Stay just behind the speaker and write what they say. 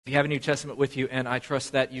If you have a New Testament with you, and I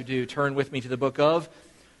trust that you do, turn with me to the book of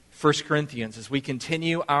 1 Corinthians as we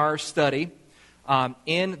continue our study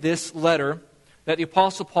in this letter that the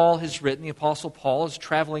Apostle Paul has written. The Apostle Paul is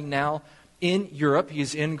traveling now in Europe.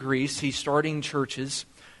 He's in Greece. He's starting churches.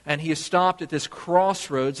 And he has stopped at this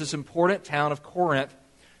crossroads, this important town of Corinth,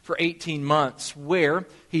 for 18 months, where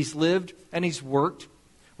he's lived and he's worked,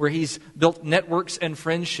 where he's built networks and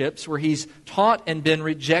friendships, where he's taught and been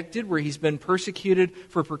rejected, where he's been persecuted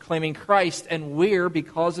for proclaiming Christ, and where,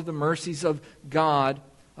 because of the mercies of God,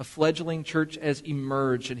 a fledgling church has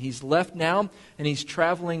emerged. And he's left now, and he's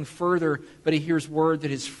traveling further, but he hears word that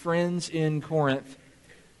his friends in Corinth,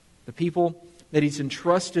 the people that he's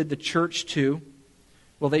entrusted the church to,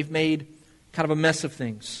 well, they've made kind of a mess of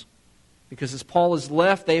things. Because as Paul has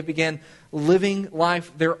left, they have begun living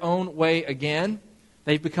life their own way again.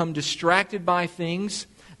 They've become distracted by things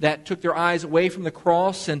that took their eyes away from the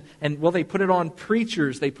cross, and they put it on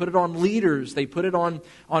preachers, they put it on leaders, they put it on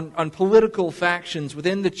political factions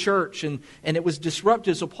within the church, and it was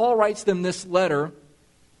disruptive. So Paul writes them this letter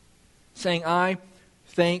saying, I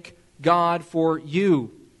thank God for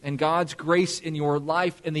you and God's grace in your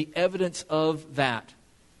life and the evidence of that.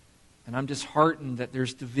 And I'm disheartened that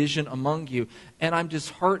there's division among you. And I'm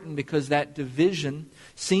disheartened because that division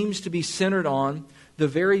seems to be centered on the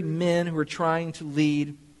very men who are trying to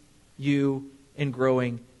lead you in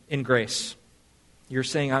growing in grace. You're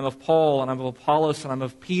saying, I'm of Paul, and I'm of Apollos, and I'm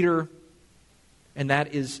of Peter, and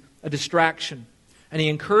that is a distraction. And he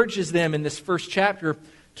encourages them in this first chapter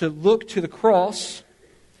to look to the cross,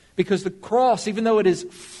 because the cross, even though it is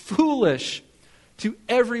foolish to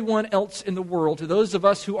everyone else in the world, to those of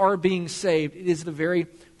us who are being saved, it is the very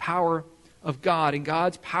power of God, and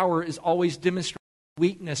God's power is always demonstrated.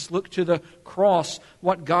 Weakness. Look to the cross,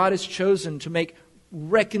 what God has chosen to make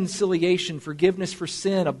reconciliation, forgiveness for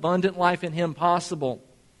sin, abundant life in Him possible.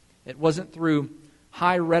 It wasn't through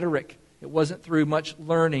high rhetoric. It wasn't through much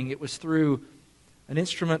learning. It was through an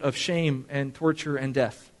instrument of shame and torture and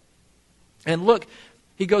death. And look,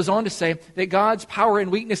 he goes on to say that God's power and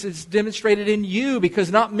weakness is demonstrated in you, because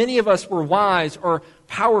not many of us were wise or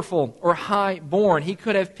powerful or high-born. He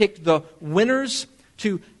could have picked the winners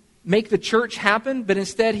to make the church happen, but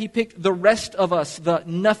instead he picked the rest of us, the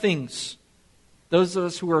nothings. Those of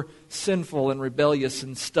us who are sinful and rebellious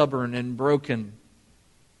and stubborn and broken.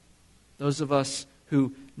 Those of us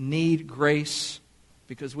who need grace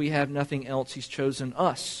because we have nothing else. He's chosen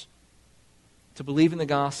us to believe in the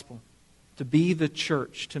gospel, to be the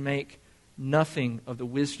church, to make nothing of the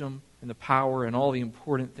wisdom and the power and all the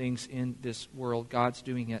important things in this world. God's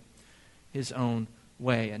doing it His own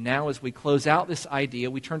way. And now as we close out this idea,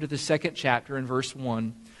 we turn to the second chapter in verse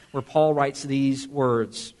 1, where Paul writes these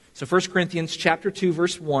words. So 1 Corinthians chapter 2,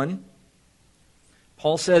 verse 1,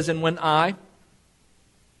 Paul says, And when I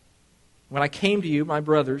came to you, my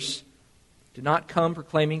brothers, did not come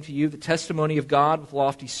proclaiming to you the testimony of God with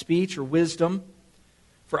lofty speech or wisdom,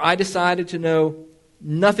 for I decided to know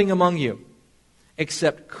nothing among you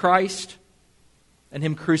except Christ and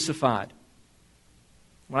Him crucified.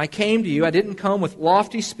 When I came to you, I didn't come with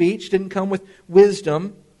lofty speech, didn't come with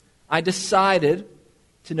wisdom. I decided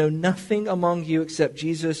to know nothing among you except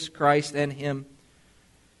Jesus Christ and Him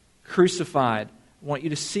crucified. I want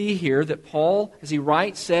you to see here that Paul, as he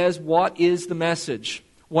writes, says, what is the message?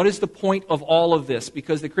 What is the point of all of this?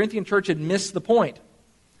 Because the Corinthian church had missed the point.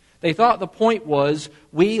 They thought the point was,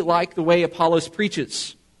 we like the way Apollos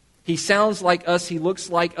preaches. He sounds like us, he looks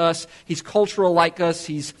like us, he's cultural like us,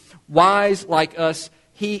 he's wise like us.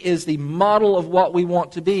 He is the model of what we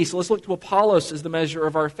want to be. So let's look to Apollos as the measure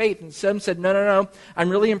of our faith. And some said, no. I'm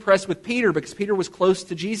really impressed with Peter because Peter was close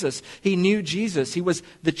to Jesus. He knew Jesus. He was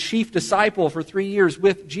the chief disciple for 3 years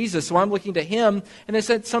with Jesus. So I'm looking to him. And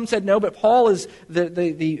some said, no, but Paul is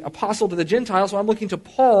the apostle to the Gentiles. So I'm looking to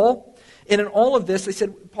Paul. And in all of this,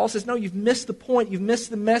 Paul says, no, you've missed the point. You've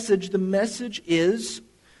missed the message. The message is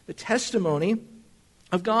the testimony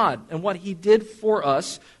of God and what He did for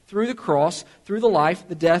us through the cross, through the life,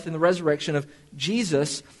 the death, and the resurrection of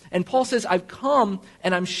Jesus. And Paul says, I've come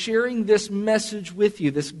and I'm sharing this message with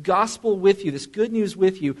you, this gospel with you, this good news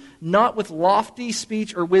with you, not with lofty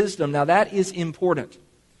speech or wisdom. Now that is important,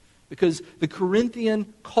 because the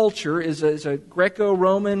Corinthian culture is a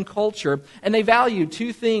Greco-Roman culture, and they valued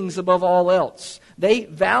two things above all else. They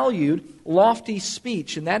valued lofty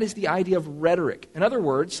speech, and that is the idea of rhetoric. In other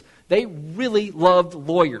words, they really loved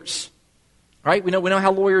lawyers. Right? We know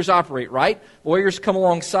how lawyers operate, right? Lawyers come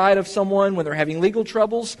alongside of someone when they're having legal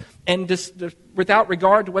troubles, and just without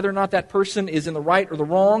regard to whether or not that person is in the right or the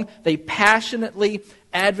wrong, they passionately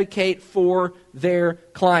advocate for their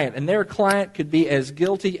client. And their client could be as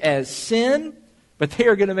guilty as sin, but they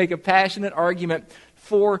are going to make a passionate argument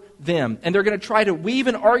for them. And they're going to try to weave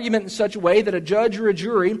an argument in such a way that a judge or a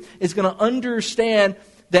jury is going to understand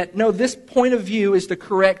that, no, this point of view is the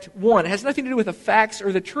correct one. It has nothing to do with the facts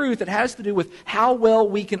or the truth. It has to do with how well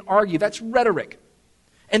we can argue. That's rhetoric.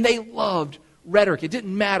 And they loved rhetoric. It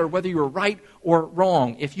didn't matter whether you were right or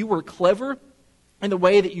wrong. If you were clever in the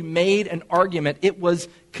way that you made an argument, it was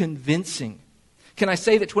convincing. Can I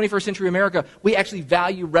say that 21st century America, we actually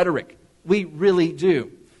value rhetoric? We really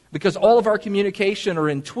do. Because all of our communication are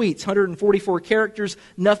in tweets, 144 characters,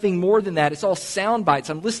 nothing more than that. It's all sound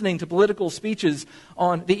bites. I'm listening to political speeches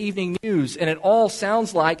on the evening news, and it all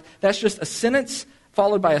sounds like that's just a sentence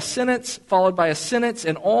followed by a sentence, followed by a sentence,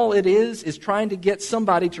 and all it is trying to get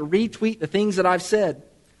somebody to retweet the things that I've said.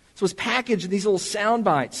 So it's packaged in these little sound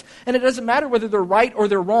bites. And it doesn't matter whether they're right or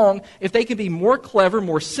they're wrong. If they can be more clever,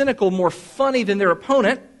 more cynical, more funny than their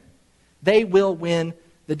opponent, they will win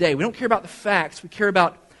the day. We don't care about the facts. We care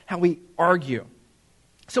about how we argue.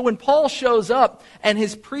 So when Paul shows up and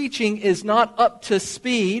his preaching is not up to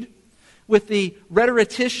speed with the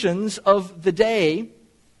rhetoricians of the day,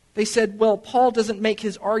 they said, well, Paul doesn't make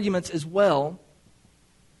his arguments as well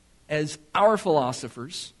as our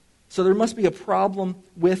philosophers, so there must be a problem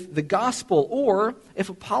with the gospel. Or if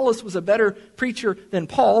Apollos was a better preacher than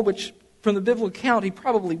Paul, which from the biblical account he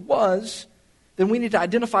probably was, then we need to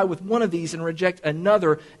identify with one of these and reject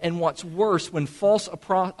another. And what's worse, when false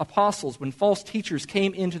apostles, when false teachers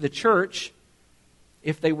came into the church,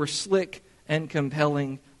 if they were slick and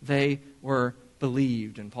compelling, they were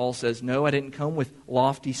believed. And Paul says, no, I didn't come with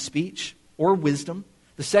lofty speech or wisdom.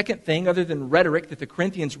 The second thing, other than rhetoric, that the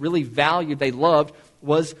Corinthians really valued, they loved,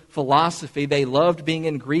 was philosophy. They loved being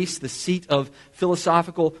in Greece, the seat of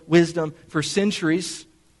philosophical wisdom for centuries.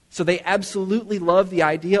 So they absolutely loved the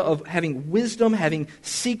idea of having wisdom, having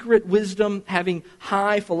secret wisdom, having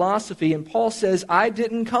high philosophy. And Paul says, I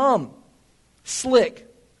didn't come slick.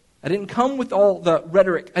 I didn't come with all the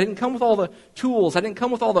rhetoric. I didn't come with all the tools. I didn't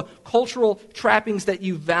come with all the cultural trappings that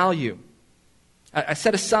you value. I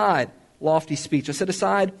set aside lofty speech. I set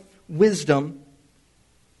aside wisdom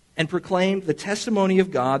and proclaimed the testimony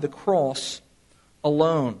of God, the cross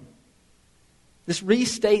alone. This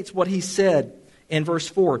restates what he said in verse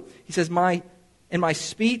 4. He says, in my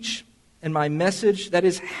speech and my message, that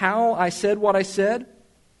is how I said what I said,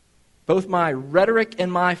 both my rhetoric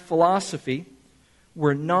and my philosophy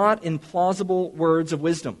were not implausible words of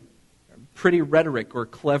wisdom, pretty rhetoric or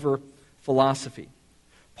clever philosophy.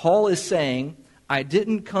 Paul is saying, I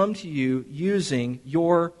didn't come to you using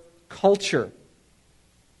your culture.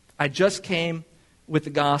 I just came with the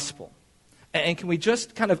gospel. And can we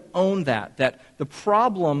just kind of own that the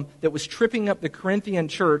problem that was tripping up the Corinthian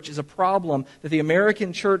church is a problem that the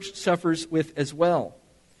American church suffers with as well.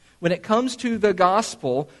 When it comes to the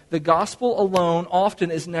gospel alone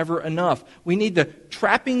often is never enough. We need the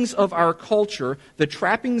trappings of our culture, the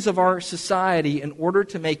trappings of our society in order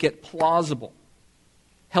to make it plausible.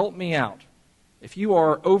 Help me out. If you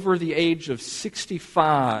are over the age of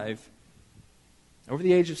 65,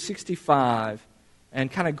 and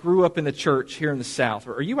kind of grew up in the church here in the South,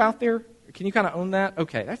 or are you out there? Can you kind of own that?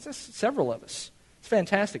 Okay, that's several of us. It's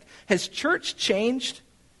fantastic. Has church changed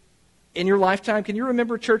in your lifetime? Can you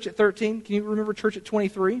remember church at 13? Can you remember church at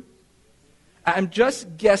 23? I'm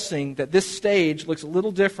just guessing that this stage looks a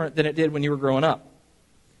little different than it did when you were growing up.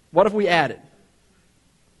 What have we added?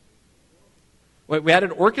 We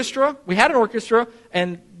added an orchestra. We had an orchestra,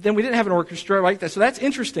 and then we didn't have an orchestra like that. So that's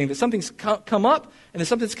interesting that something's come up, and then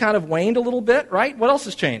something's kind of waned a little bit, right? What else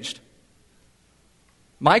has changed?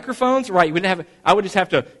 Microphones, right? I would just have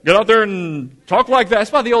to get out there and talk like that.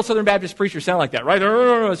 That's why the old Southern Baptist preachers sound like that, right?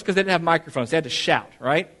 It's because they didn't have microphones. They had to shout,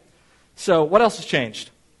 right? So what else has changed?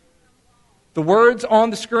 The words on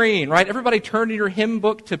the screen, right? Everybody turn in your hymn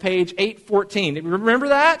book to page 814. Remember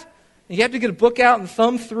that? You have to get a book out and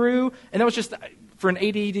thumb through, and that was just, for an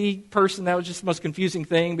ADD person, that was just the most confusing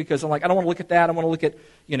thing, because I'm like, I don't want to look at that. I want to look at,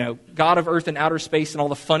 God of Earth and Outer Space and all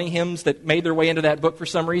the funny hymns that made their way into that book for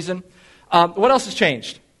some reason. What else has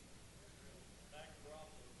changed?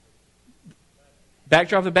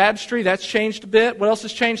 Backdrop of the baptistry, that's changed a bit. What else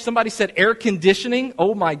has changed? Somebody said air conditioning.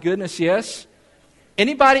 Oh my goodness, yes.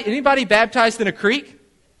 Anybody baptized in a creek?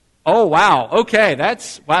 Oh wow, okay,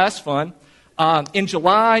 that's fun. In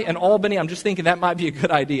July in Albany, I'm just thinking that might be a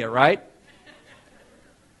good idea, right?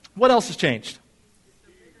 What else has changed?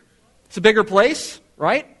 It's a bigger place,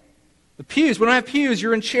 right? The pews. We don't have pews.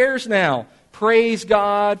 You're in chairs now. Praise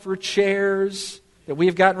God for chairs that we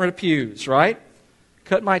have gotten rid of pews, right?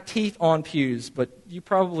 Cut my teeth on pews, but you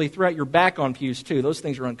probably threw out your back on pews too. Those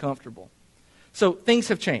things are uncomfortable. So things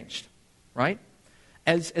have changed, right?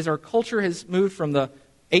 As our culture has moved from the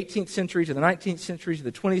 18th century to the 19th century to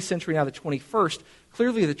the 20th century, now the 21st,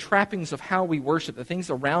 clearly the trappings of how we worship, the things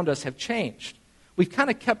around us have changed. We've kind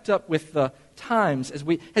of kept up with the times.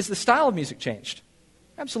 Has the style of music changed?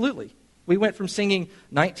 Absolutely. We went from singing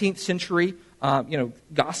 19th century,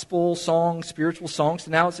 gospel songs, spiritual songs, to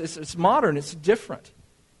now it's modern, it's different,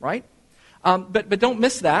 right? But don't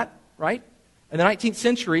miss that, right? In the 19th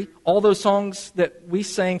century, all those songs that we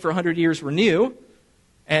sang for 100 years were new,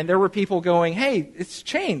 and there were people going, hey, it's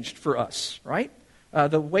changed for us, right?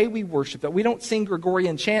 The way we worship, that we don't sing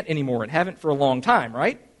Gregorian chant anymore and haven't for a long time,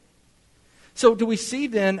 right? So do we see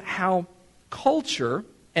then how culture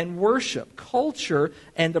and worship, culture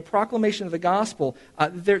and the proclamation of the gospel,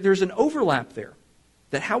 there's an overlap there.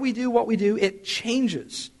 That how we do what we do, it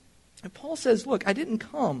changes. And Paul says, look, I didn't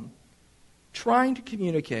come trying to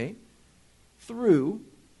communicate through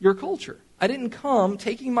your culture. I didn't come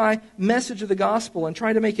taking my message of the gospel and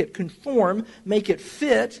trying to make it conform, make it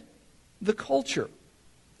fit the culture.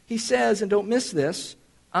 He says, and don't miss this,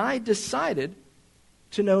 I decided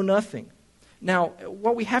to know nothing. Now,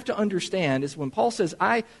 what we have to understand is when Paul says,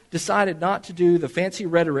 I decided not to do the fancy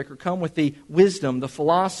rhetoric or come with the wisdom, the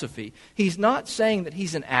philosophy, he's not saying that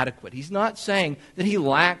he's inadequate. He's not saying that he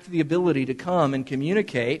lacked the ability to come and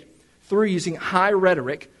communicate through using high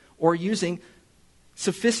rhetoric or using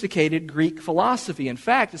sophisticated Greek philosophy. In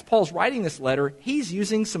fact, as Paul's writing this letter, he's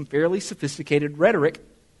using some fairly sophisticated rhetoric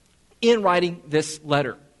in writing this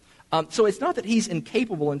letter. So it's not that he's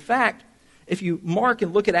incapable. In fact, if you mark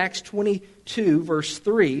and look at Acts 22, verse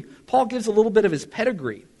 3, Paul gives a little bit of his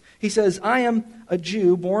pedigree. He says, I am a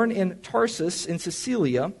Jew born in Tarsus in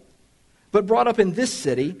Cilicia, but brought up in this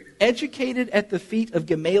city, educated at the feet of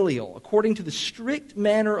Gamaliel, according to the strict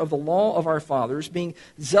manner of the law of our fathers, being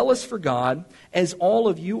zealous for God, as all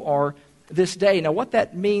of you are this day. Now, what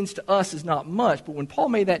that means to us is not much, but when Paul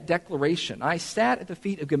made that declaration, I sat at the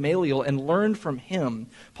feet of Gamaliel and learned from him.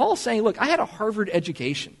 Paul's saying, look, I had a Harvard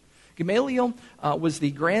education. Gamaliel was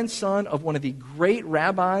the grandson of one of the great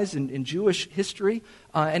rabbis in Jewish history.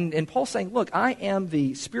 And Paul's saying, look, I am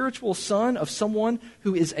the spiritual son of someone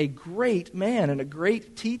who is a great man and a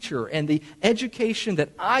great teacher. And the education that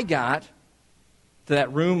I got to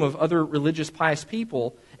that room of other religious, pious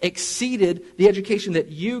people exceeded the education that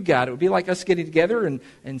you got. It would be like us getting together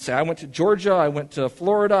and say, I went to Georgia, I went to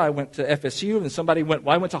Florida, I went to FSU, and somebody went,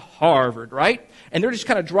 well, I went to Harvard, right? And they're just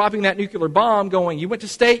kind of dropping that nuclear bomb going, you went to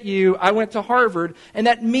State U, I went to Harvard, and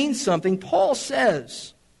that means something. Paul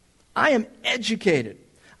says, I am educated.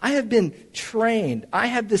 I have been trained. I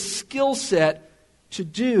have the skill set to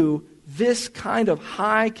do this kind of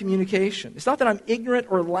high communication. It's not that I'm ignorant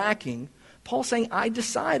or lacking. Paul's saying, I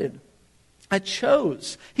decided. I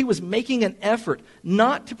chose. He was making an effort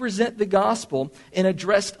not to present the gospel in a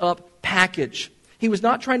dressed-up package. He was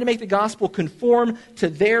not trying to make the gospel conform to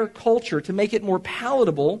their culture, to make it more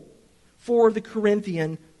palatable for the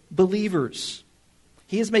Corinthian believers.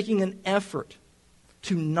 He is making an effort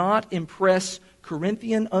to not impress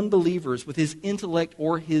Corinthian unbelievers with his intellect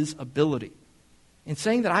or his ability. In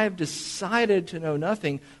saying that I have decided to know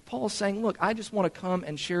nothing, Paul is saying, look, I just want to come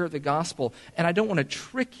and share the gospel, and I don't want to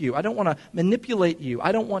trick you. I don't want to manipulate you.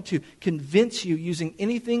 I don't want to convince you using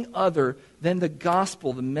anything other than the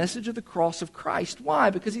gospel, the message of the cross of Christ.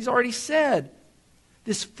 Why? Because he's already said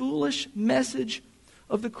this foolish message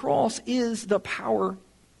of the cross is the power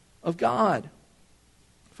of God.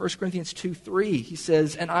 1 Corinthians 2:3, he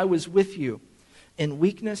says, and I was with you in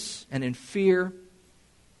weakness and in fear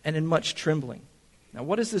and in much trembling. Now,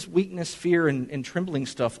 what is this weakness, fear, and trembling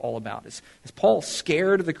stuff all about? Is Paul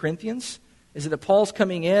scared of the Corinthians? Is it that Paul's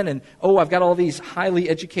coming in and, I've got all these highly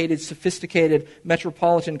educated, sophisticated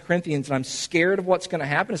metropolitan Corinthians and I'm scared of what's going to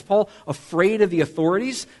happen? Is Paul afraid of the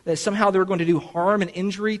authorities, that somehow they're going to do harm and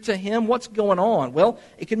injury to him? What's going on? Well,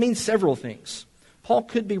 it could mean several things. Paul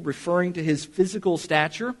could be referring to his physical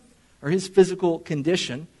stature or his physical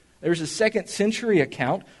condition. There's a 2nd century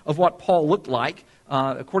account of what Paul looked like.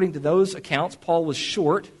 According to those accounts, Paul was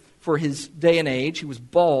short for his day and age. He was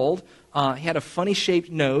bald. He had a funny-shaped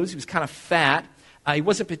nose. He was kind of fat. He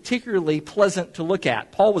wasn't particularly pleasant to look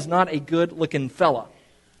at. Paul was not a good-looking fella,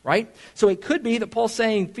 right? So it could be that Paul's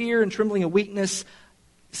saying fear and trembling and weakness,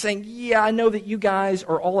 saying, yeah, I know that you guys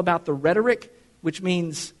are all about the rhetoric, which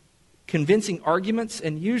means convincing arguments,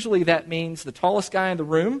 and usually that means the tallest guy in the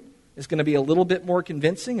room is going to be a little bit more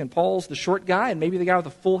convincing, and Paul's the short guy, and maybe the guy with a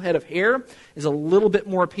full head of hair is a little bit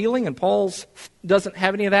more appealing, and Paul's doesn't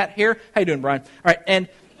have any of that hair. How you doing, Brian? All right, and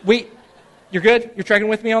you're good? You're tracking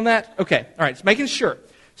with me on that? Okay, all right, just making sure.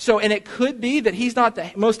 So, and it could be that he's not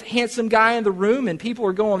the most handsome guy in the room, and people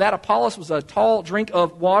are going, that Apollos was a tall drink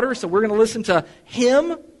of water, so we're going to listen to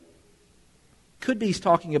him. Could be he's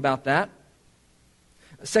talking about that.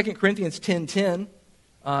 2 Corinthians 10:10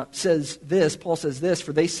 says this, Paul says this,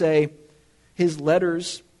 for they say, his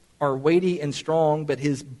letters are weighty and strong, but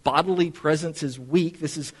his bodily presence is weak.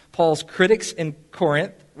 This is Paul's critics in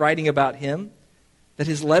Corinth writing about him, that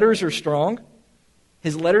his letters are strong,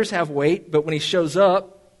 his letters have weight, but when he shows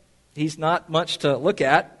up, he's not much to look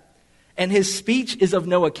at, and his speech is of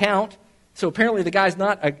no account. So apparently the guy's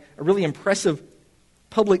not a really impressive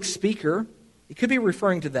public speaker. He could be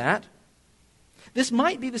referring to that. This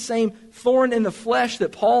might be the same thorn in the flesh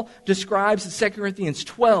that Paul describes in 2 Corinthians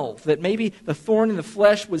 12, that maybe the thorn in the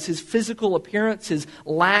flesh was his physical appearance, his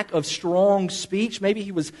lack of strong speech. Maybe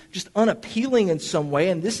he was just unappealing in some way,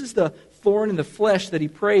 and this is the thorn in the flesh that he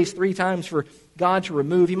prays 3 times for God to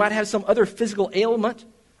remove. He might have some other physical ailment.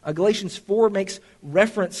 Galatians 4 makes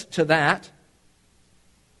reference to that.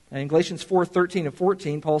 And in Galatians 4:13 and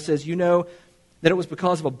 14, Paul says, you know that it was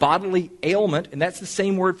because of a bodily ailment, and that's the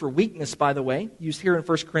same word for weakness, by the way, used here in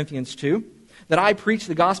 1 Corinthians 2, that I preached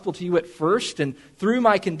the gospel to you at first, and through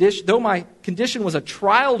my condition, though my condition was a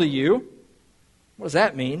trial to you, what does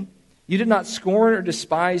that mean? You did not scorn or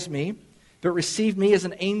despise me, but received me as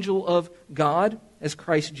an angel of God, as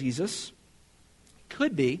Christ Jesus. It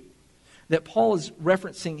could be that Paul is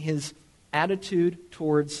referencing his attitude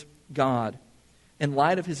towards God in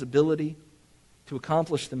light of his ability to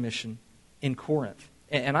accomplish the mission in Corinth.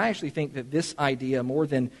 And I actually think that this idea, more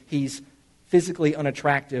than he's physically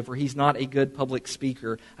unattractive or he's not a good public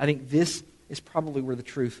speaker, I think this is probably where the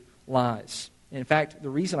truth lies. And in fact, the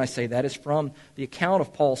reason I say that is from the account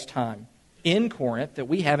of Paul's time in Corinth that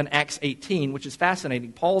we have in Acts 18, which is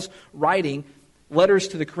fascinating. Paul's writing letters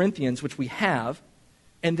to the Corinthians, which we have,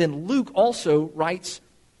 and then Luke also writes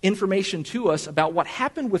information to us about what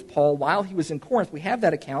happened with Paul while he was in Corinth. We have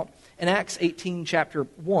that account in Acts 18, chapter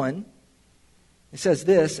 1. It says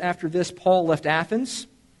this, after this, Paul left Athens,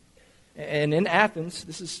 and in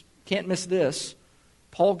Athens, can't miss this,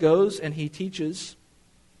 Paul goes and he teaches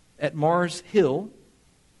at Mars Hill,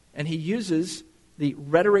 and he uses the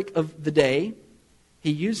rhetoric of the day,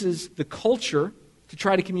 he uses the culture to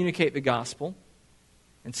try to communicate the gospel,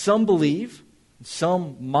 and some believe, and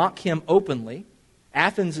some mock him openly.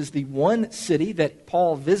 Athens is the one city that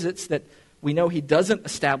Paul visits that we know he doesn't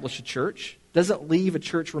establish a church, doesn't leave a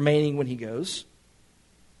church remaining when he goes.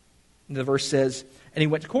 And the verse says, and he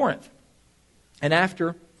went to Corinth. And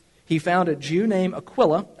after, he found a Jew named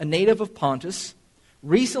Aquila, a native of Pontus,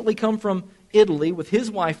 recently come from Italy with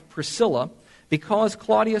his wife Priscilla, because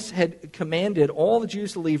Claudius had commanded all the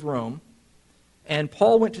Jews to leave Rome. And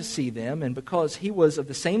Paul went to see them, and because he was of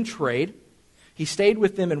the same trade, he stayed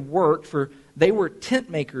with them and worked, for they were tent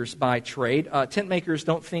makers by trade. Tent makers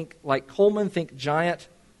don't think like Coleman, think giant,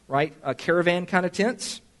 right, caravan kind of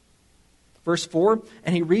tents. Verse 4,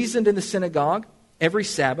 and he reasoned in the synagogue every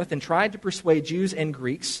Sabbath and tried to persuade Jews and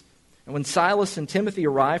Greeks. And when Silas and Timothy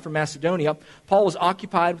arrived from Macedonia, Paul was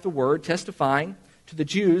occupied with the word, testifying to the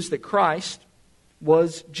Jews that Christ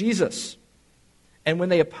was Jesus. And when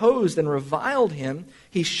they opposed and reviled him,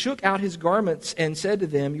 he shook out his garments and said to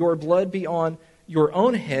them, your blood be on your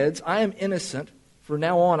own heads. I am innocent. From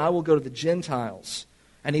now on I will go to the Gentiles.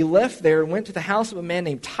 And he left there and went to the house of a man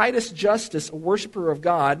named Titus Justus, a worshiper of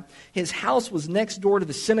God. His house was next door to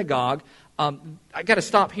the synagogue. I got to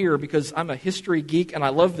stop here because I'm a history geek and I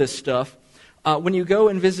love this stuff. When you go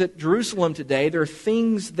and visit Jerusalem today, there are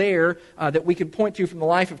things there that we can point to from the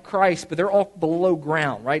life of Christ, but they're all below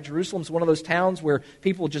ground, right? Jerusalem's one of those towns where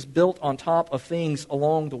people just built on top of things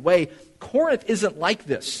along the way. Corinth isn't like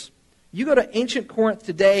this. You go to ancient Corinth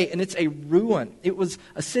today and it's a ruin. It was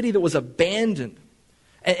a city that was abandoned.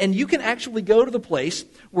 And you can actually go to the place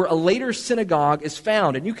where a later synagogue is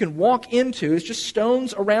found, and you can walk into, it's just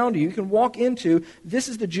stones around you, you can walk into, this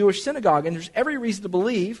is the Jewish synagogue, and there's every reason to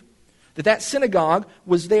believe that synagogue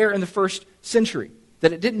was there in the first century,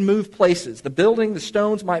 that it didn't move places. The building, the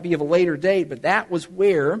stones might be of a later date, but that was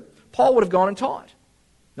where Paul would have gone and taught.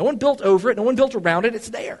 No one built over it, no one built around it, it's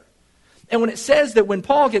there. And when it says that when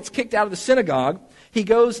Paul gets kicked out of the synagogue, he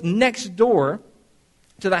goes next door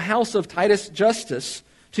to the house of Titus Justus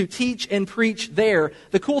to teach and preach there.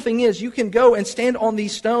 The cool thing is you can go and stand on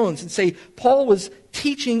these stones and say, Paul was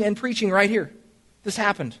teaching and preaching right here. This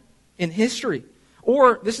happened in history.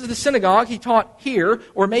 Or this is the synagogue, he taught here.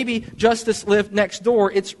 Or maybe Justus lived next door,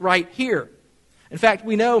 it's right here. In fact,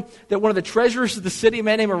 we know that one of the treasurers of the city, a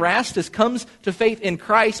man named Erastus, comes to faith in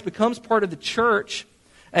Christ, becomes part of the church.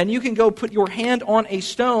 And you can go put your hand on a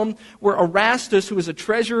stone where Erastus, who was a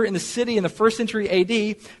treasurer in the city in the 1st century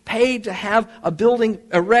A.D., paid to have a building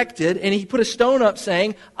erected, and he put a stone up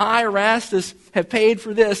saying, I, Erastus, have paid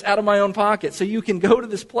for this out of my own pocket. So you can go to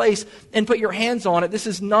this place and put your hands on it. This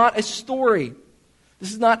is not a story.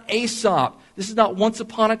 This is not Aesop. This is not Once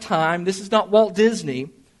Upon a Time. This is not Walt Disney.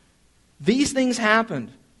 These things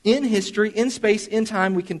happened in history, in space, in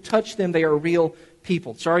time. We can touch them. They are real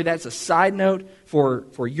people. Sorry, that's a side note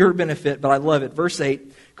for your benefit, but I love it. Verse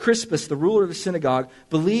 8, Crispus, the ruler of the synagogue,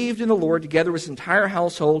 believed in the Lord together with his entire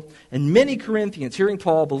household, and many Corinthians, hearing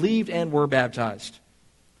Paul, believed and were baptized.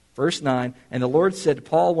 Verse 9, and the Lord said to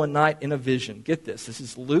Paul one night in a vision. Get this. This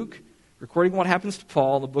is Luke recording what happens to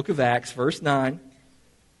Paul in the book of Acts, verse 9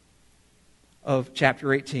 of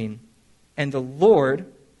chapter 18. And the Lord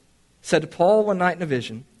said to Paul one night in a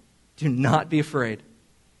vision, do not be afraid.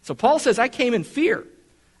 So Paul says, I came in fear.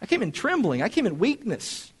 I came in trembling. I came in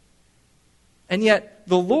weakness. And yet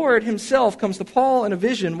the Lord himself comes to Paul in a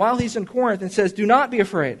vision while he's in Corinth and says, do not be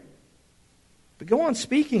afraid. But go on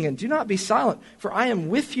speaking and do not be silent, for I am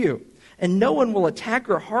with you, and no one will attack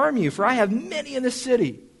or harm you, for I have many in the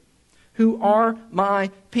city who are my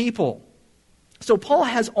people. So Paul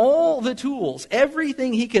has all the tools,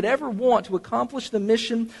 everything he could ever want to accomplish the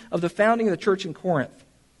mission of the founding of the church in Corinth.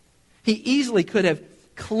 He easily could have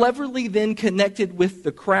cleverly then connected with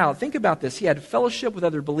the crowd. Think about this. He had fellowship with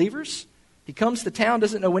other believers. He comes to town,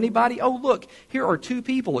 doesn't know anybody. Oh, look, here are two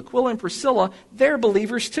people, Aquila and Priscilla. They're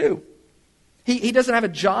believers too. He doesn't have a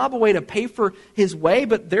job, a way to pay for his way,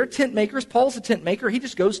 but they're tent makers. Paul's a tent maker. He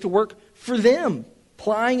just goes to work for them,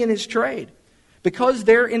 plying in his trade. Because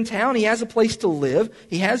they're in town, he has a place to live.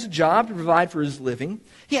 He has a job to provide for his living.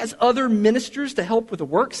 He has other ministers to help with the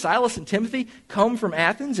work. Silas and Timothy come from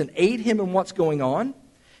Athens and aid him in what's going on.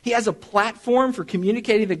 He has a platform for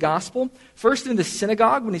communicating the gospel. First in the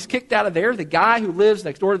synagogue, when he's kicked out of there, the guy who lives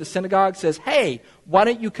next door to the synagogue says, hey, why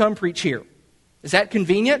don't you come preach here? Is that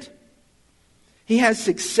convenient? He has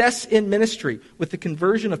success in ministry with the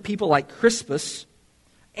conversion of people like Crispus,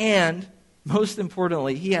 and most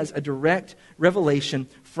importantly, he has a direct revelation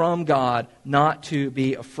from God not to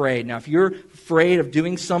be afraid. Now, if you're afraid of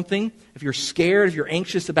doing something, if you're scared, if you're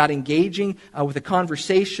anxious about engaging with a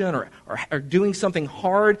conversation or doing something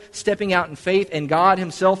hard, stepping out in faith, and God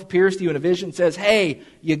himself appears to you in a vision and says, hey,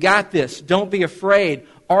 you got this. Don't be afraid.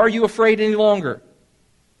 Are you afraid any longer?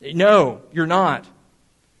 No, you're not.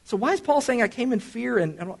 So why is Paul saying I came in fear?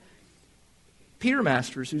 And Peter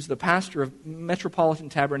Masters, who's the pastor of Metropolitan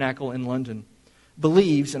Tabernacle in London,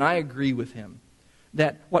 believes, and I agree with him,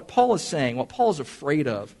 that what Paul is saying, what Paul is afraid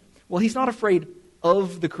of, well, he's not afraid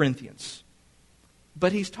of the Corinthians,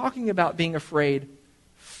 but he's talking about being afraid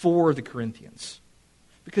for the Corinthians.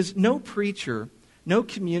 Because no preacher, no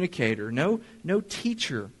communicator, no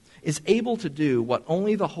teacher is able to do what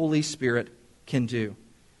only the Holy Spirit can do.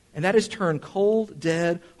 And that is turn cold,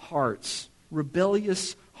 dead hearts,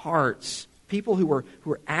 rebellious hearts, people who are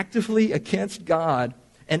actively against God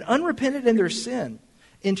and unrepentant in their sin,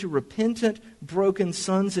 into repentant, broken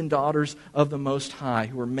sons and daughters of the Most High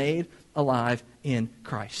who are made alive in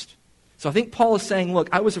Christ. So I think Paul is saying, look,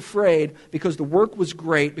 I was afraid because the work was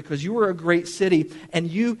great, because you were a great city,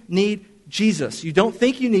 and you need Jesus. You don't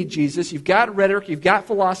think you need Jesus. You've got rhetoric, you've got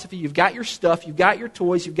philosophy, you've got your stuff, you've got your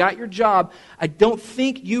toys, you've got your job. I don't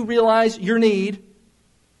think you realize your need.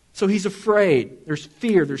 So he's afraid. There's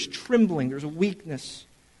fear, there's trembling, there's a weakness.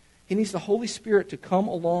 He needs the Holy Spirit to come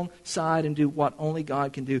alongside and do what only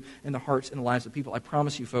God can do in the hearts and the lives of people. I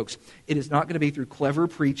promise you, folks, it is not going to be through clever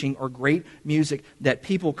preaching or great music that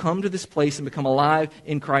people come to this place and become alive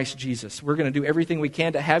in Christ Jesus. We're going to do everything we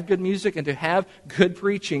can to have good music and to have good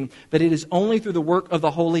preaching, but it is only through the work of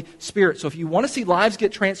the Holy Spirit. So if you want to see lives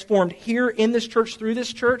get transformed here in this church, through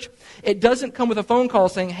this church, it doesn't come with a phone call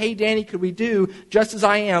saying, hey, Danny, could we do Just As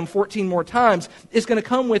I Am 14 more times? It's going to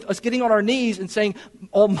come with us getting on our knees and saying,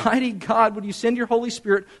 Almighty God, would you send your Holy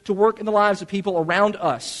Spirit to work in the lives of people around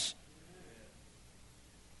us?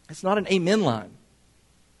 It's not an amen line.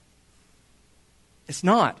 It's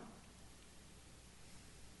not.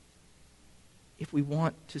 If we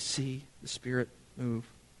want to see the Spirit move,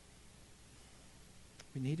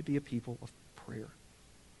 we need to be a people of prayer.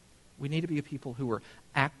 We need to be a people who are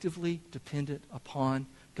actively dependent upon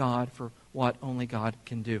God for what only God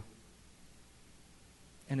can do.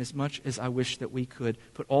 And as much as I wish that we could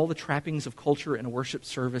put all the trappings of culture in a worship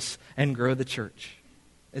service and grow the church,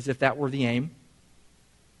 as if that were the aim,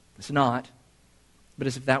 it's not, but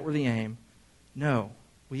as if that were the aim, no,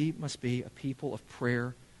 we must be a people of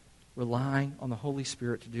prayer, relying on the Holy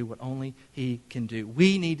Spirit to do what only He can do.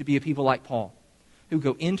 We need to be a people like Paul, who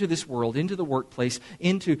go into this world, into the workplace,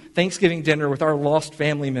 into Thanksgiving dinner with our lost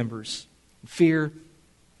family members. Fear,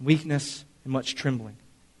 weakness, and much trembling.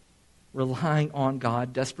 Relying on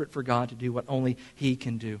God, desperate for God to do what only He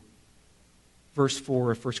can do. Verse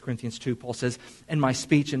 4 of 1 Corinthians 2, Paul says, "And my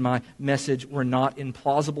speech and my message were not in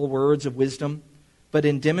plausible words of wisdom, but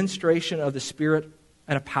in demonstration of the Spirit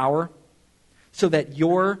and of power, so that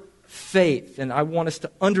your faith," and I want us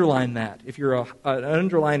to underline that if you're an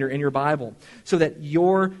underliner in your Bible, "so that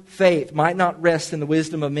your faith might not rest in the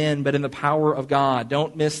wisdom of men, but in the power of God."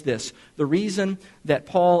 Don't miss this. The reason that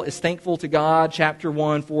Paul is thankful to God, chapter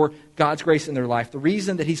 1, for God's grace in their life, the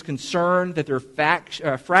reason that he's concerned that they're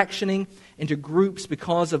fractioning into groups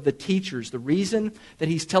because of the teachers, the reason that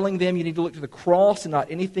he's telling them you need to look to the cross and not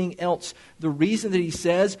anything else, the reason that he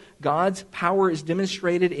says God's power is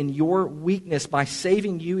demonstrated in your weakness by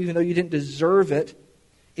saving you even though you didn't deserve it,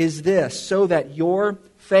 is this: so that your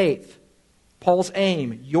faith, Paul's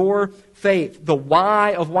aim, your faith, the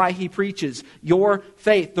why of why he preaches, your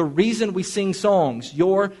faith, the reason we sing songs,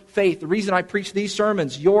 your faith, the reason I preach these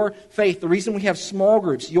sermons, your faith, the reason we have small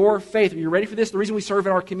groups, your faith. Are you ready for this? The reason we serve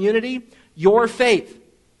in our community, your faith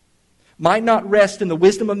might not rest in the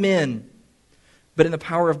wisdom of men, but in the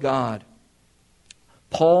power of God.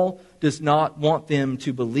 Paul does not want them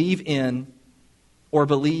to believe in or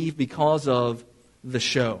believe because of the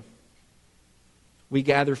show. We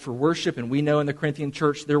gathered for worship, and we know in the Corinthian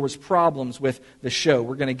church there was problems with the show.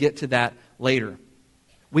 We're going to get to that later.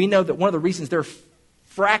 We know that one of the reasons they're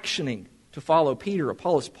fractioning to follow Peter,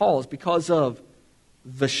 Apollos, Paul is because of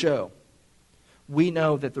the show. We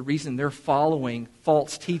know that the reason they're following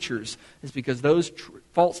false teachers is because those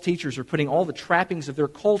false teachers are putting all the trappings of their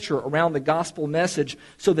culture around the gospel message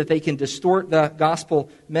so that they can distort the gospel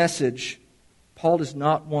message. Paul does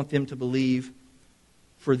not want them to believe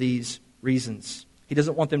for these reasons. He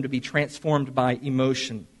doesn't want them to be transformed by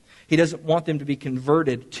emotion. He doesn't want them to be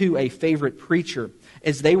converted to a favorite preacher,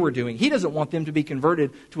 as they were doing. He doesn't want them to be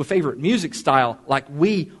converted to a favorite music style like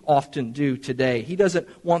we often do today. He doesn't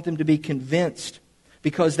want them to be convinced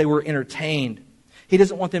because they were entertained. He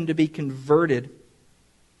doesn't want them to be converted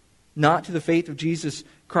not to the faith of Jesus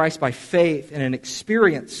Christ by faith and an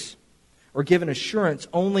experience or given assurance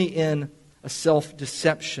only in a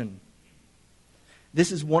self-deception.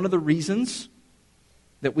 This is one of the reasons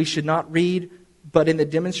that we should not read, but in the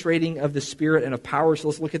demonstrating of the Spirit and of power. So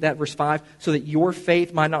let's look at that, verse 5. So that your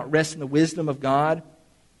faith might not rest in the wisdom of God.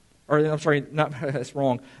 Or, I'm sorry, that's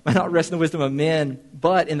wrong. Might not rest in the wisdom of men,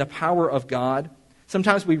 but in the power of God.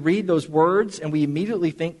 Sometimes we read those words and we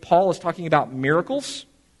immediately think Paul is talking about miracles.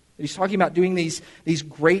 He's talking about doing these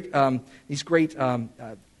great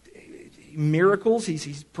miracles.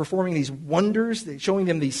 He's performing these wonders, showing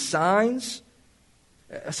them these signs.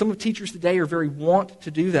 Some of teachers today are very wont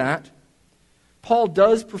to do that. Paul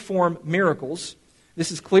does perform miracles.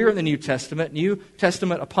 This is clear in the New Testament. New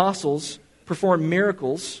Testament apostles perform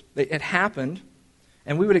miracles. It happened.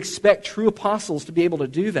 And we would expect true apostles to be able to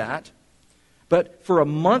do that. But for a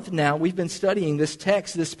month now, we've been studying this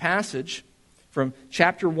text, this passage, from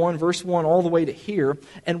chapter 1, verse 1, all the way to here.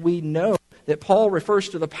 And we know that Paul refers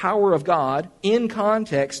to the power of God in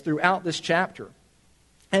context throughout this chapter.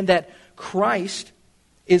 And that Christ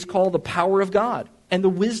is called the power of God and the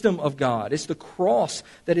wisdom of God. It's the cross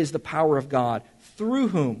that is the power of God, through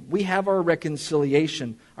whom we have our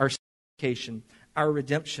reconciliation, our sanctification, our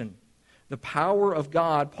redemption. The power of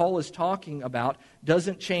God Paul is talking about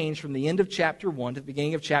doesn't change from the end of chapter 1 to the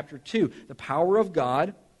beginning of chapter 2. The power of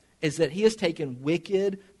God is that He has taken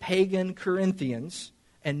wicked, pagan Corinthians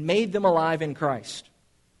and made them alive in Christ.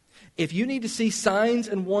 If you need to see signs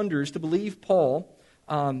and wonders to believe Paul,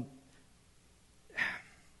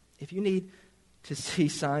 if you need to see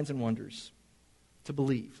signs and wonders to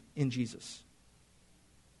believe in Jesus,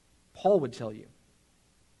 Paul would tell you,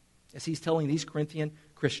 as he's telling these Corinthian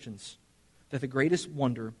Christians, that the greatest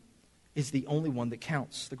wonder is the only one that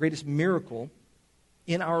counts. The greatest miracle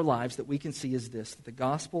in our lives that we can see is this: that the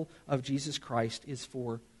gospel of Jesus Christ is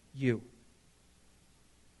for you.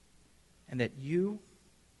 And that you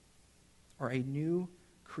are a new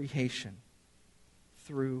creation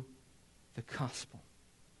through the gospel.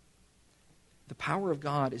 The power of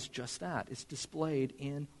God is just that. It's displayed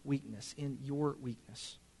in weakness, in your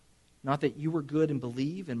weakness. Not that you are good and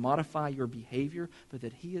believe and modify your behavior, but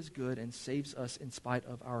that He is good and saves us in spite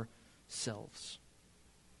of ourselves.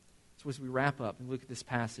 So as we wrap up and look at this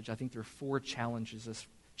passage, I think there are four challenges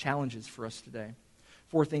for us today.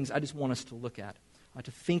 Four things I just want us to look at,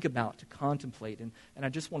 to think about, to contemplate. And I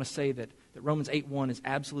just want to say that Romans 8:1 is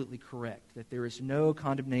absolutely correct, that there is no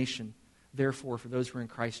condemnation, therefore, for those who are in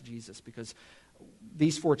Christ Jesus, because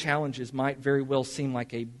these 4 challenges might very well seem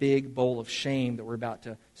like a big bowl of shame that we're about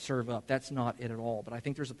to serve up. That's not it at all. But I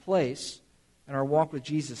think there's a place in our walk with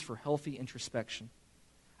Jesus for healthy introspection.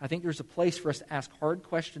 I think there's a place for us to ask hard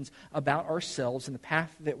questions about ourselves and the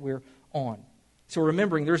path that we're on. So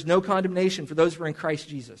remembering, there's no condemnation for those who are in Christ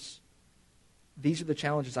Jesus. These are the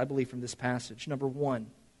challenges, I believe, from this passage. Number 1,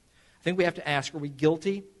 I think we have to ask, are we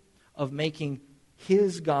guilty of making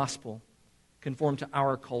His gospel conform to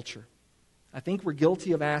our culture? I think we're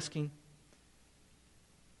guilty of asking.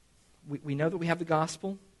 We know that we have the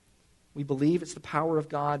gospel. We believe it's the power of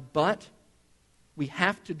God, but we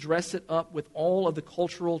have to dress it up with all of the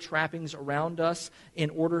cultural trappings around us in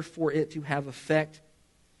order for it to have effect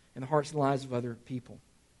in the hearts and lives of other people.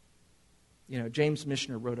 You know, James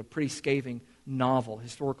Michener wrote a pretty scathing novel,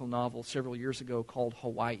 historical novel, several years ago called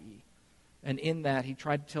Hawaii. And in that, he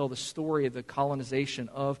tried to tell the story of the colonization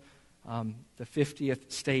of the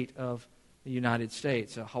 50th state of the United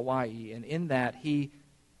States, Hawaii. And in that, he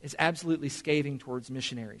is absolutely scathing towards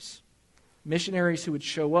missionaries. Missionaries who would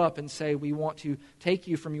show up and say, we want to take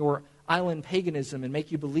you from your island paganism and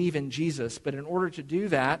make you believe in Jesus. But in order to do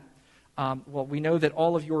that, we know that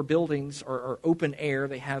all of your buildings are open air.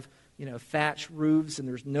 They have, thatch roofs and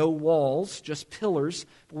there's no walls, just pillars.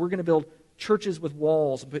 But we're going to build churches with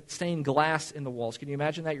walls and put stained glass in the walls. Can you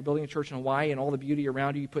imagine that? You're building a church in Hawaii and all the beauty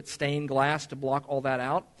around you, you put stained glass to block all that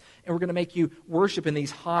out. And we're going to make you worship in these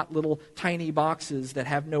hot little tiny boxes that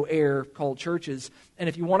have no air called churches. And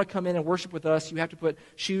if you want to come in and worship with us, you have to put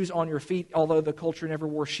shoes on your feet, although the culture never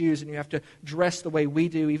wore shoes. And you have to dress the way we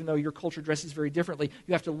do, even though your culture dresses very differently.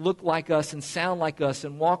 You have to look like us and sound like us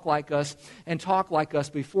and walk like us and talk like us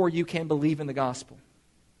before you can believe in the gospel.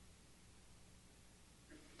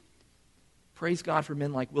 Praise God for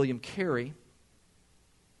men like William Carey,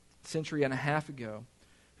 a century and a half ago,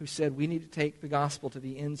 who said we need to take the gospel to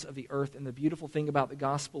the ends of the earth. And the beautiful thing about the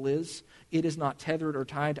gospel is it is not tethered or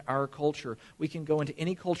tied to our culture. We can go into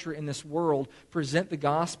any culture in this world, present the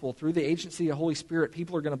gospel through the agency of the Holy Spirit.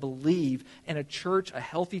 People are going to believe, and a church, a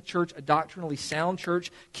healthy church, a doctrinally sound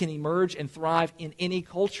church can emerge and thrive in any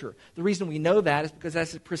culture. The reason we know that is because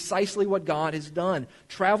that's precisely what God has done.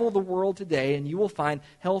 Travel the world today and you will find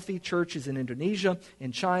healthy churches in Indonesia,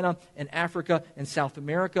 in China, in Africa, and South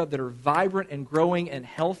America that are vibrant and growing and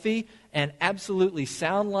healthy and absolutely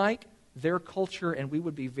sound like their culture, and we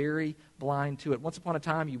would be very blind to it. Once upon a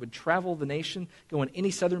time, you would travel the nation, go in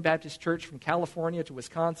any Southern Baptist church from California to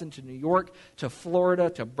Wisconsin to New York to Florida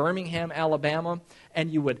to Birmingham, Alabama, and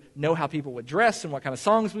you would know how people would dress and what kind of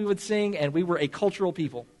songs we would sing, and we were a cultural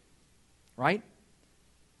people, right?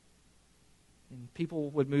 And people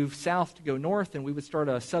would move south to go north, and we would start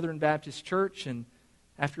a Southern Baptist church, and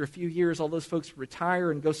after a few years, all those folks would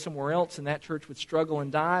retire and go somewhere else, and that church would struggle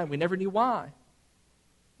and die, and we never knew why.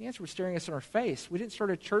 The answer was staring us in our face. We didn't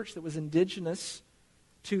start a church that was indigenous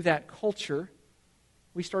to that culture.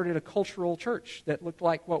 We started a cultural church that looked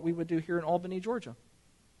like what we would do here in Albany, Georgia.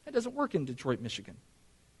 That doesn't work in Detroit, Michigan.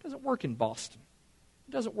 It doesn't work in Boston.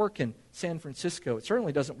 It doesn't work in San Francisco. It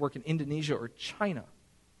certainly doesn't work in Indonesia or China.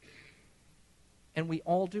 And we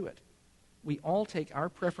all do it. We all take our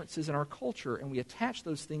preferences and our culture and we attach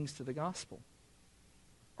those things to the gospel.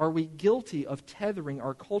 Are we guilty of tethering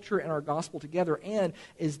our culture and our gospel together? And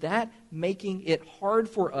is that making it hard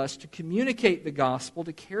for us to communicate the gospel,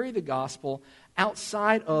 to carry the gospel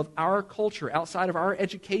outside of our culture, outside of our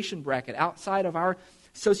education bracket, outside of our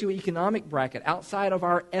socioeconomic bracket, outside of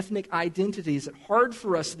our ethnic identity? Is it hard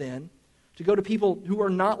for us then to go to people who are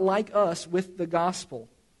not like us with the gospel?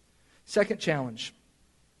 Second challenge.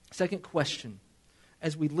 Second question,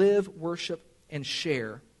 as we live, worship, and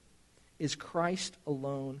share, is Christ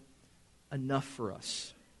alone enough for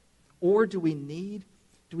us? Or do we need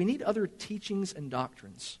other teachings and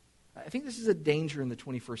doctrines? I think this is a danger in the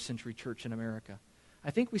 21st century church in America.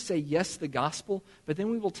 I think we say yes to the gospel, but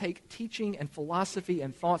then we will take teaching and philosophy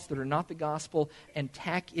and thoughts that are not the gospel and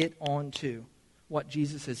tack it onto what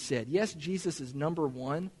Jesus has said. Yes, Jesus is number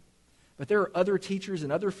one, but there are other teachers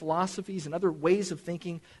and other philosophies and other ways of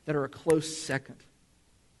thinking that are a close second.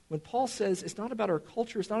 When Paul says it's not about our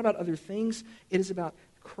culture, it's not about other things, it is about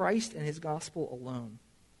Christ and his gospel alone.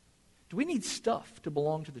 Do we need stuff to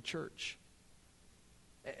belong to the church?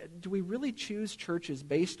 Do we really choose churches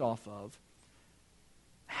based off of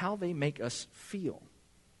how they make us feel?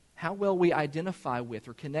 How well we identify with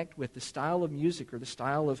or connect with the style of music or the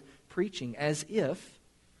style of preaching, as if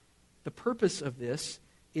the purpose of this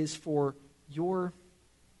is for your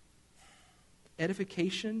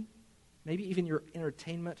edification, maybe even your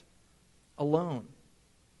entertainment alone.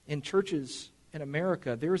 In churches in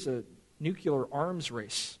America, there's a nuclear arms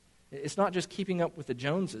race It's not just keeping up with the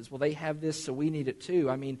Joneses. Well, they have this, so we need it too.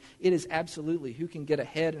 I mean, it is absolutely who can get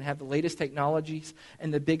ahead and have the latest technologies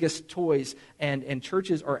and the biggest toys. And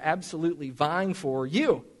churches are absolutely vying for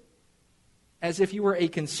you, as if you were a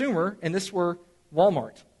consumer and this were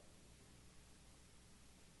Walmart.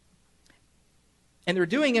 And they're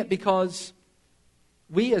doing it because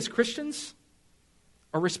we as Christians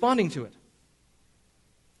are responding to it.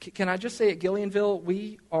 Can I just say at Gillianville,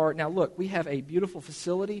 we have a beautiful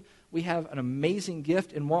facility. We have an amazing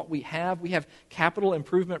gift in what we have. We have capital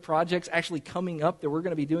improvement projects actually coming up that we're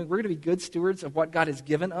going to be doing. We're going to be good stewards of what God has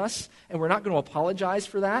given us, and we're not going to apologize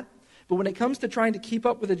for that. But when it comes to trying to keep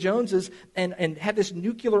up with the Joneses and have this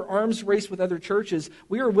nuclear arms race with other churches,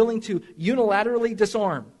 we are willing to unilaterally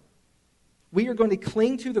disarm. We are going to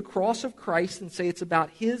cling to the cross of Christ and say it's about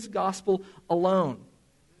His gospel alone.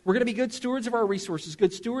 We're going to be good stewards of our resources,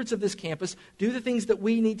 good stewards of this campus, do the things that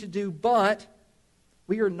we need to do, but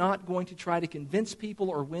we are not going to try to convince people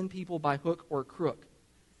or win people by hook or crook.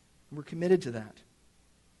 We're committed to that.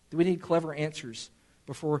 Do we need clever answers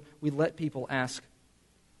before we let people ask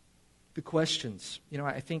the questions?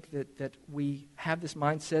 I think that we have this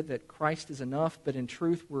mindset that Christ is enough, but in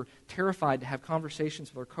truth, we're terrified to have conversations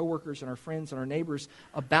with our coworkers and our friends and our neighbors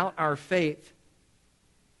about our faith.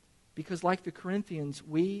 Because like the Corinthians,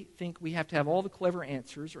 we think we have to have all the clever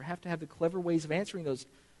answers or have to have the clever ways of answering those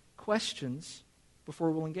questions before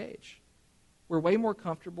we'll engage. We're way more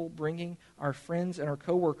comfortable bringing our friends and our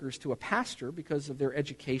coworkers to a pastor because of their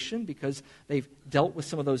education, because they've dealt with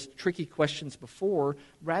some of those tricky questions before,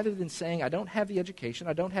 rather than saying, I don't have the education,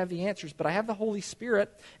 I don't have the answers, but I have the Holy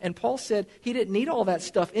Spirit. And Paul said he didn't need all that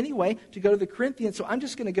stuff anyway to go to the Corinthians, so I'm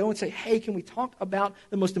just going to go and say, hey, can we talk about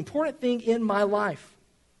the most important thing in my life?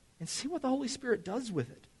 And see what the Holy Spirit does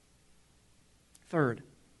with it. Third,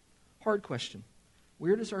 hard question.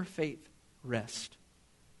 Where does our faith rest?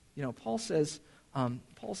 Paul says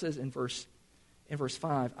in verse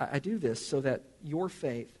 5, I do this so that your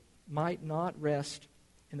faith might not rest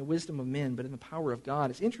in the wisdom of men, but in the power of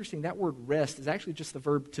God. It's interesting, that word rest is actually just the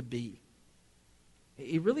verb to be.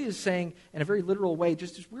 He really is saying, in a very literal way,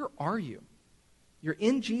 just where are you? You're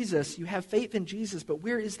in Jesus, you have faith in Jesus, but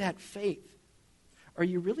where is that faith? Are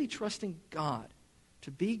you really trusting God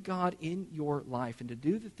to be God in your life and to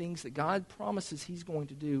do the things that God promises He's going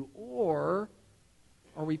to do? Or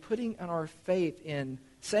are we putting our faith in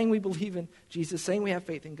saying we believe in Jesus, saying we have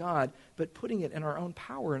faith in God, but putting it in our own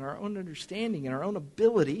power, in our own understanding, in our own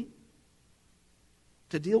ability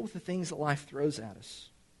to deal with the things that life throws at us?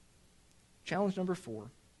 Challenge number 4,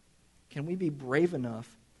 can we be brave enough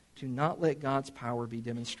to not let God's power be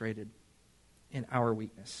demonstrated in our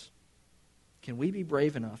weakness? Can we be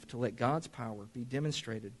brave enough to let God's power be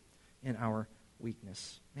demonstrated in our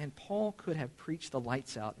weakness? Man, Paul could have preached the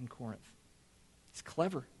lights out in Corinth. He's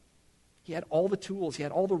clever. He had all the tools. He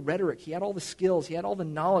had all the rhetoric. He had all the skills. He had all the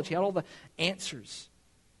knowledge. He had all the answers.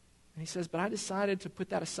 And he says, but I decided to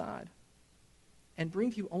put that aside and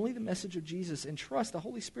bring to you only the message of Jesus and trust the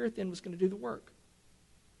Holy Spirit then was going to do the work.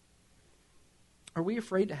 Are we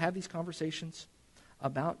afraid to have these conversations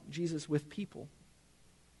about Jesus with people?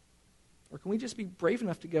 Or can we just be brave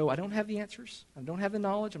enough to go, I don't have the answers, I don't have the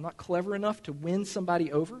knowledge, I'm not clever enough to win somebody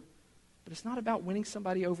over, but it's not about winning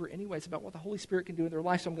somebody over anyway, it's about what the Holy Spirit can do in their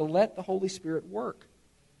life, so I'm going to let the Holy Spirit work.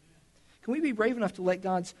 Can we be brave enough to let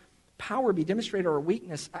God's power be demonstrated in our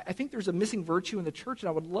weakness? I think there's a missing virtue in the church, and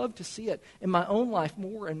I would love to see it in my own life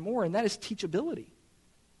more and more, and that is teachability.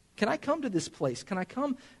 Can I come to this place? Can I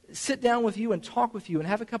come sit down with you and talk with you and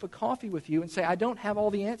have a cup of coffee with you and say, I don't have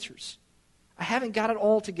all the answers. I haven't got it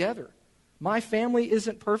all together. My family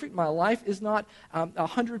isn't perfect. My life is not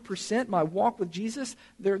 100%. My walk with Jesus,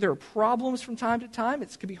 there are problems from time to time.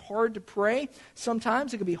 It can be hard to pray.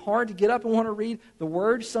 Sometimes it can be hard to get up and want to read the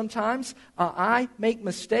Word. Sometimes I make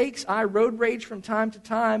mistakes. I road rage from time to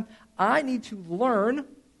time. I need to learn.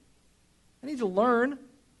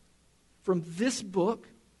 From this book,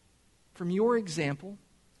 from your example,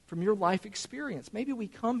 from your life experience. Maybe we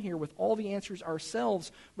come here with all the answers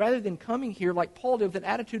ourselves rather than coming here like Paul did with an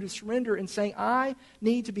attitude of surrender and saying, I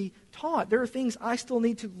need to be taught. There are things I still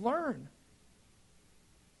need to learn.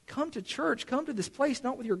 Come to church, come to this place,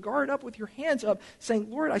 not with your guard up, with your hands up,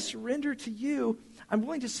 saying, Lord, I surrender to you. I'm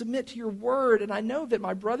willing to submit to your word, and I know that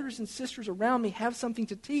my brothers and sisters around me have something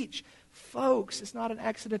to teach. Folks, it's not an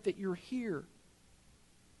accident that you're here.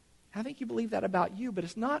 I think you believe that about you, but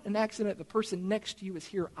it's not an accident the person next to you is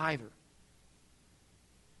here either.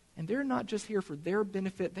 And they're not just here for their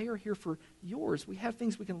benefit, they are here for yours. We have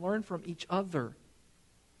things we can learn from each other.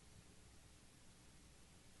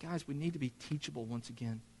 Guys, we need to be teachable once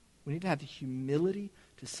again. We need to have the humility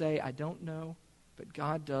to say, I don't know, but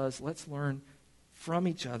God does. Let's learn from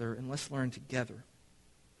each other, and let's learn together.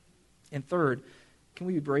 And third, can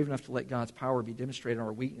we be brave enough to let God's power be demonstrated in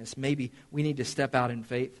our weakness? Maybe we need to step out in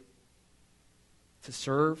faith to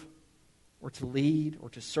serve or to lead or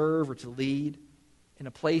to serve or to lead in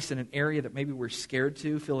a place, in an area that maybe we're scared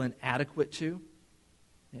to, feel inadequate to.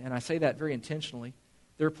 And I say that very intentionally.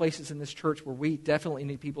 There are places in this church where we definitely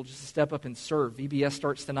need people just to step up and serve. VBS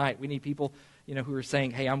starts tonight. We need people, who are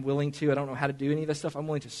saying, hey, I'm willing to. I don't know how to do any of this stuff. I'm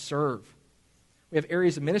willing to serve. We have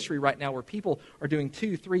areas of ministry right now where people are doing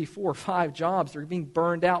 2, 3, 4, 5 jobs. They're being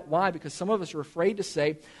burned out. Why? Because some of us are afraid to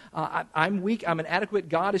say, I'm weak, I'm inadequate,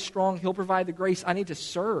 God is strong, He'll provide the grace, I need to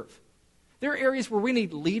serve. There are areas where we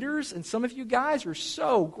need leaders, and some of you guys are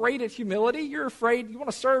so great at humility, you're afraid, you want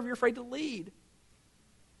to serve, you're afraid to lead.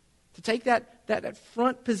 To take that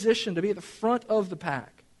front position, to be at the front of the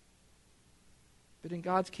pack. But in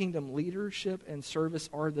God's kingdom, leadership and service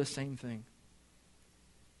are the same thing.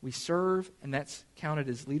 We serve, and that's counted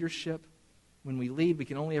as leadership. When we lead, we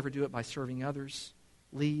can only ever do it by serving others.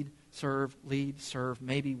 Lead, serve, lead, serve.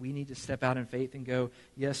 Maybe we need to step out in faith and go,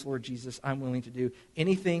 yes, Lord Jesus, I'm willing to do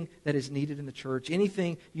anything that is needed in the church,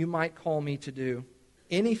 anything you might call me to do,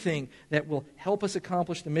 anything that will help us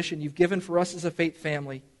accomplish the mission you've given for us as a faith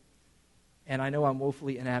family. And I know I'm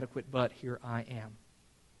woefully inadequate, but here I am.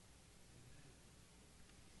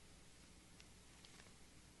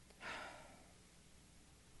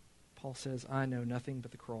 Paul says, I know nothing but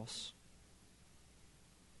the cross.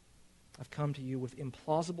 I've come to you with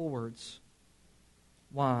implausible words.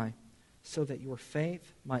 Why? So that your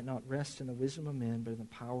faith might not rest in the wisdom of men, but in the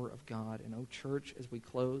power of God. And, oh, church, as we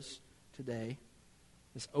close today,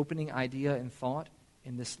 this opening idea and thought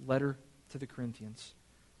in this letter to the Corinthians,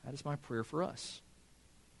 that is my prayer for us.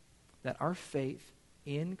 That our faith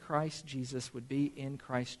in Christ Jesus would be in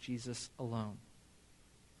Christ Jesus alone.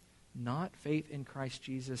 Not faith in Christ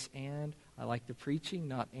Jesus and I like the preaching,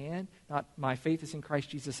 not my faith is in Christ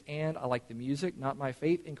Jesus and I like the music, not my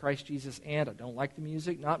faith in Christ Jesus and I don't like the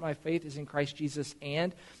music, not my faith is in Christ Jesus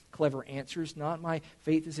and clever answers, not my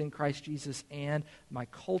faith is in Christ Jesus and my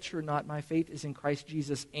culture, not my faith is in Christ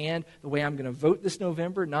Jesus and the way I'm going to vote this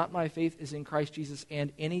November, not my faith is in Christ Jesus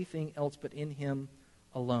and anything else but in Him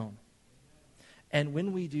alone. And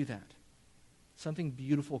when we do that, something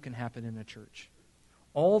beautiful can happen in a church.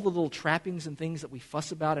 All the little trappings and things that we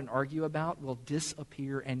fuss about and argue about will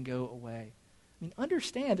disappear and go away. I mean,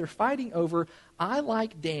 understand, they're fighting over, I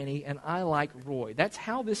like Danny and I like Roy. That's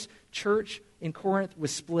how this church in Corinth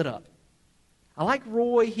was split up. I like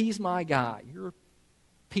Roy, he's my guy. You're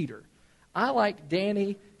Peter. I like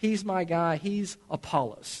Danny, he's my guy, he's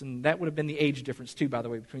Apollos. And that would have been the age difference too, by the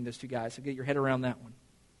way, between those two guys. So get your head around that one.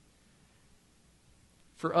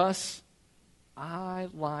 For us, I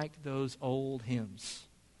like those old hymns.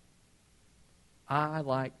 I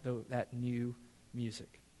like that new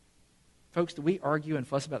music. Folks, do we argue and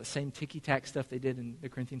fuss about the same ticky-tack stuff they did in the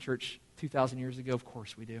Corinthian church 2,000 years ago? Of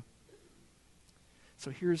course we do. So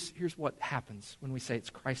here's what happens when we say it's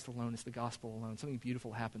Christ alone, it's the gospel alone. Something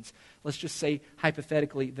beautiful happens. Let's just say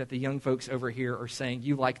hypothetically that the young folks over here are saying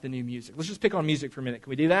you like the new music. Let's just pick on music for a minute. Can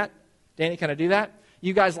we do that? Danny, can I do that?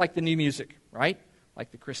 You guys like the new music, right?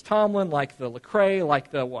 Like the Chris Tomlin, like the Lecrae,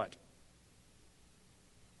 like the what?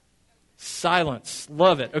 Silence.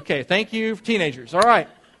 Love it. Okay, thank you, teenagers. All right.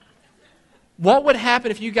 What would happen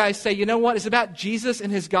if you guys say, you know what, it's about Jesus and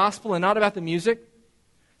His gospel and not about the music?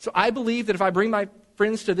 So I believe that if I bring my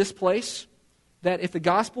friends to this place, that if the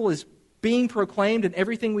gospel is being proclaimed in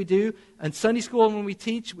everything we do, and Sunday school when we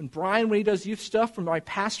teach, when Brian, when he does youth stuff, from my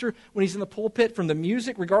pastor, when he's in the pulpit, from the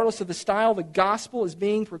music, regardless of the style, the gospel is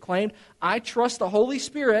being proclaimed. I trust the Holy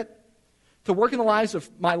Spirit to work in the lives of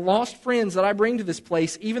my lost friends that I bring to this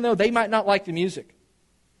place, even though they might not like the music.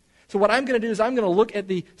 So what I'm going to do is I'm going to look at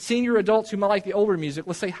the senior adults who might like the older music.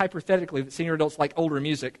 Let's say hypothetically that senior adults like older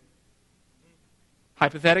music.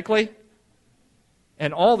 Hypothetically.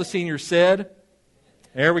 And all the seniors said,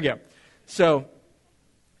 there we go. So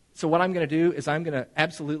what I'm going to do is I'm going to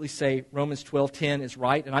absolutely say Romans 12:10 is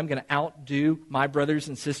right, and I'm going to outdo my brothers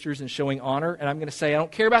and sisters in showing honor, and I'm going to say I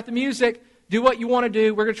don't care about the music. Do what you want to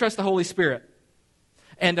do. We're going to trust the Holy Spirit.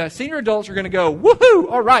 And senior adults are going to go, woohoo,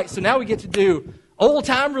 all right, so now we get to do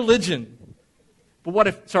old-time religion. But what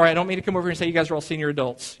if, sorry, I don't mean to come over here and say you guys are all senior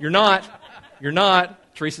adults. You're not. You're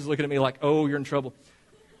not. Teresa's looking at me like, oh, you're in trouble.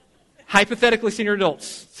 Hypothetically, senior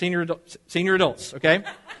adults, okay?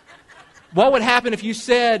 What would happen if you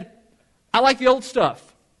said, I like the old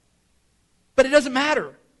stuff, but it doesn't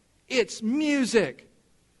matter. It's music.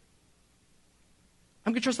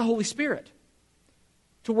 I'm going to trust the Holy Spirit.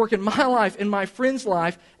 to work in my life, in my friend's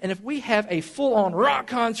life, and if we have a full-on rock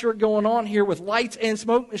concert going on here with lights and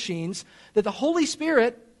smoke machines, that the Holy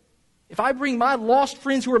Spirit, if I bring my lost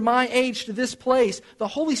friends who are my age to this place, the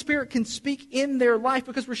Holy Spirit can speak in their life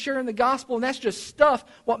because we're sharing the gospel, and that's just stuff.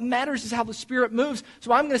 What matters is how the Spirit moves.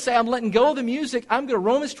 So I'm going to say I'm letting go of the music. I'm going to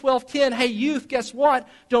Romans 12:10. Hey, youth, guess what?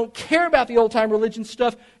 Don't care about the old-time religion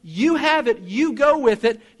stuff. You have it. You go with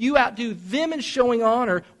it. You outdo them in showing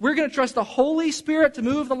honor. We're going to trust the Holy Spirit to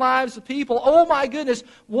move the lives of people. Oh, my goodness,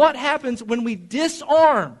 what happens when we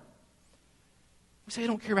disarm? We say, I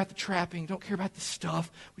don't care about the trapping, don't care about the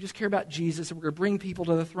stuff. We just care about Jesus, and we're going to bring people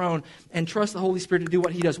to the throne and trust the Holy Spirit to do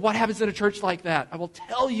what He does. What happens in a church like that? I will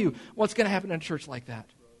tell you what's going to happen in a church like that.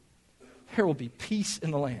 There will be peace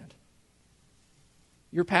in the land.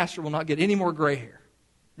 Your pastor will not get any more gray hair.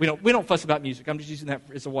 We don't fuss about music. I'm just using that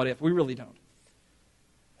as a what if. We really don't.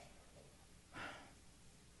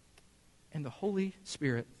 And the Holy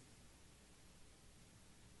Spirit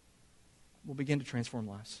will begin to transform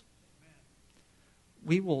lives.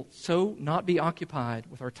 We will so not be occupied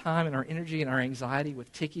with our time and our energy and our anxiety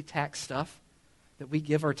with ticky-tack stuff that we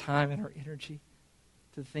give our time and our energy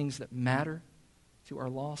to the things that matter to our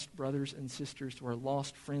lost brothers and sisters, to our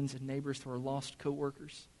lost friends and neighbors, to our lost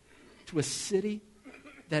coworkers, to a city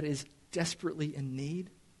that is desperately in need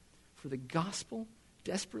for the gospel,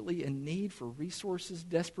 desperately in need for resources,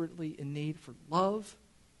 desperately in need for love.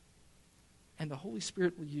 And the Holy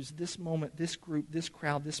Spirit will use this moment, this group, this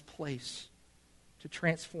crowd, this place to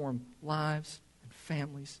transform lives and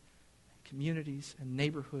families, and communities and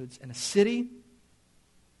neighborhoods and a city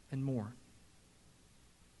and more.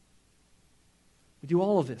 We do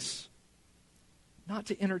all of this not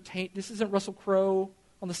to entertain. This isn't Russell Crowe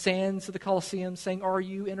on the sands of the Colosseum saying, are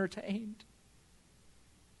you entertained?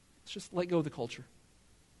 Let's just let go of the culture.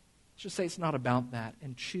 Let's just say it's not about that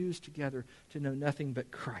and choose together to know nothing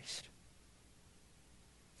but Christ.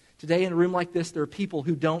 Today in a room like this, there are people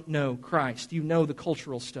who don't know Christ. You know the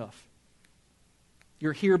cultural stuff.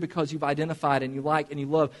 You're here because you've identified and you like and you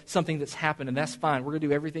love something that's happened, and that's fine. We're going to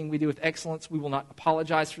do everything we do with excellence. We will not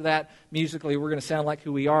apologize for that. Musically, we're going to sound like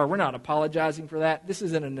who we are. We're not apologizing for that. This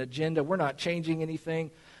isn't an agenda. We're not changing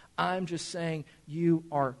anything. I'm just saying you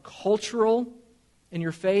are cultural in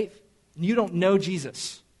your faith, and you don't know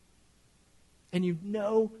Jesus. And you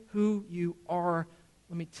know who you are.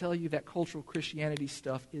 Let me tell you, that cultural Christianity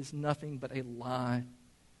stuff is nothing but a lie.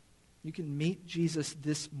 You can meet Jesus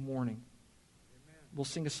this morning. Amen. We'll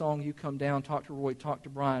sing a song. You come down, talk to Roy, talk to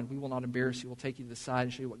Brian. We will not embarrass you. We'll take you to the side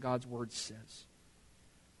and show you what God's Word says.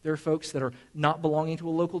 There are folks that are not belonging to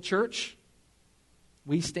a local church.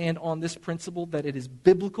 We stand on this principle that it is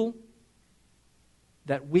biblical,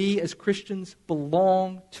 that we as Christians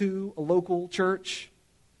belong to a local church.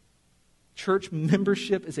 Church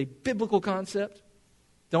membership is a biblical concept.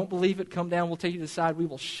 Don't believe it? Come down. We'll take you to the side. We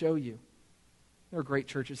will show you. There are great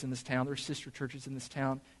churches in this town. There are sister churches in this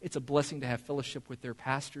town. It's a blessing to have fellowship with their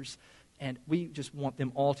pastors. And we just want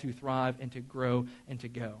them all to thrive and to grow and to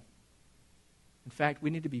go. In fact, we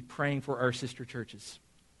need to be praying for our sister churches.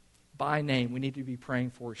 By name, we need to be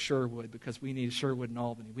praying for Sherwood because we need a Sherwood in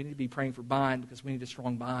Albany. We need to be praying for Bind because we need a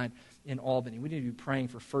strong Bind in Albany. We need to be praying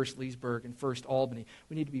for First Leesburg and First Albany.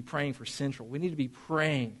 We need to be praying for Central. We need to be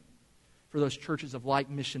praying for those churches of like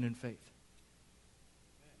mission and faith.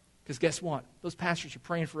 Because guess what? Those pastors are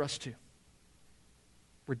praying for us too.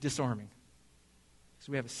 We're disarming because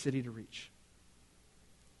we have a city to reach.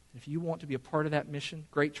 If you want to be a part of that mission,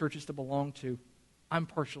 great churches to belong to, I'm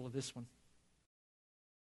partial to this one.